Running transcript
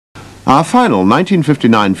Our final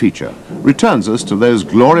 1959 feature returns us to those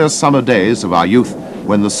glorious summer days of our youth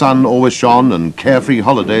when the sun always shone and carefree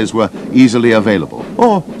holidays were easily available,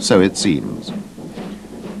 or so it seems.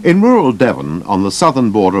 In rural Devon, on the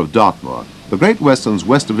southern border of Dartmoor, the Great Western's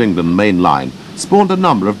West of England main line spawned a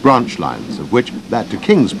number of branch lines, of which that to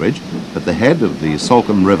Kingsbridge, at the head of the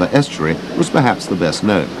Salcombe River estuary, was perhaps the best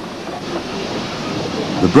known.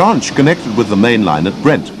 The branch connected with the main line at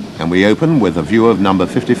Brent, and we open with a view of number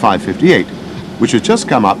 5558, which has just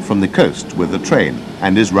come up from the coast with the train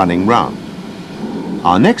and is running round.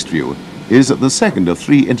 Our next view is at the second of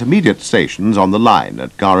three intermediate stations on the line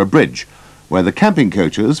at Gara Bridge, where the camping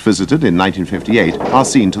coaches visited in 1958 are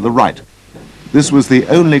seen to the right. This was the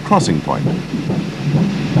only crossing point.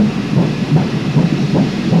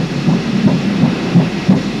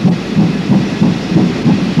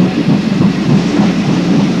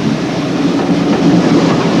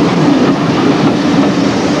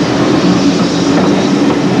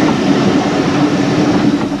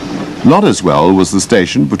 Not as well was the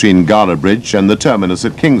station between Gara Bridge and the terminus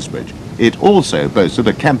at Kingsbridge. It also boasted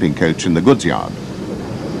a camping coach in the goods yard.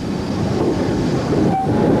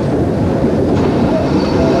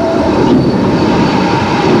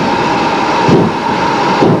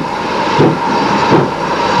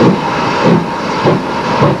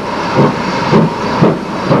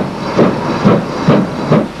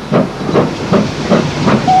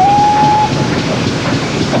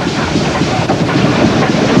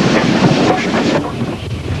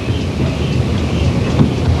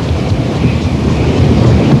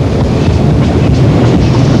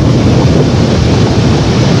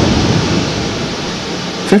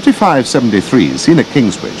 .5573, seen at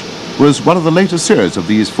Kingsbridge, was one of the later series of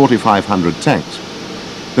these 4500 tanks.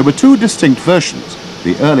 There were two distinct versions,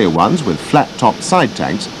 the earlier ones with flat-topped side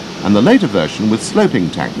tanks and the later version with sloping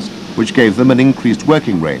tanks, which gave them an increased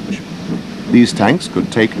working range. These tanks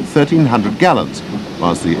could take 1,300 gallons,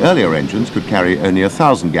 whilst the earlier engines could carry only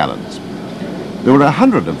 1,000 gallons. There were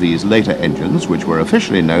 100 of these later engines, which were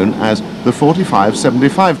officially known as the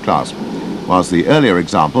 4575 class, whilst the earlier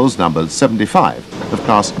examples numbered 75 of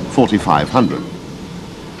class 4500.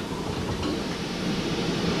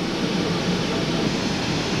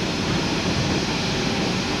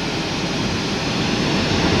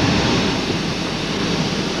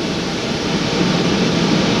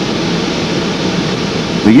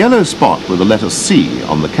 The yellow spot with the letter C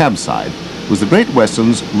on the cab side was the Great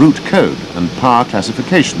Western's route code and power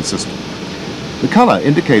classification system. The colour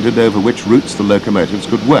indicated over which routes the locomotives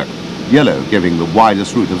could work, yellow giving the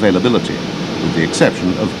widest route availability, with the exception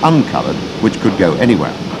of uncoloured, which could go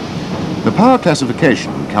anywhere. The power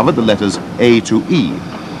classification covered the letters A to E,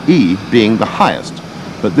 E being the highest,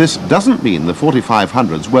 but this doesn't mean the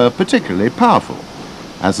 4500s were particularly powerful,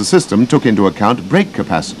 as the system took into account brake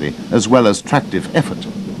capacity as well as tractive effort.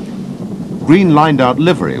 Green lined-out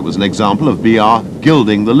livery was an example of BR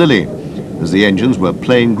gilding the lily, as the engines were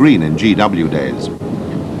plain green in GW days.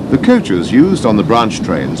 The coaches used on the branch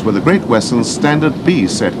trains were the Great Western's standard B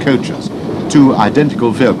set coaches, two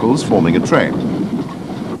identical vehicles forming a train.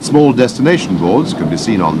 Small destination boards can be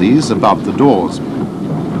seen on these above the doors.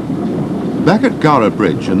 Back at Gara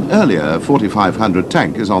Bridge, an earlier 4500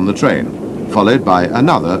 tank is on the train, followed by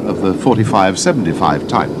another of the 4575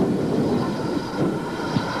 type.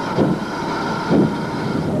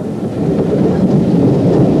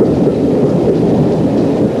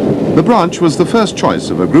 The branch was the first choice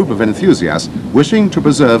of a group of enthusiasts wishing to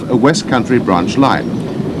preserve a West Country branch line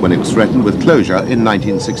when it was threatened with closure in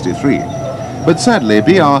 1963. But sadly,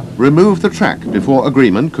 BR removed the track before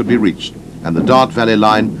agreement could be reached, and the Dart Valley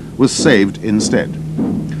line was saved instead.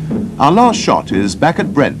 Our last shot is back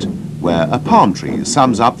at Brent, where a palm tree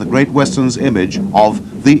sums up the Great Western's image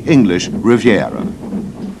of the English Riviera.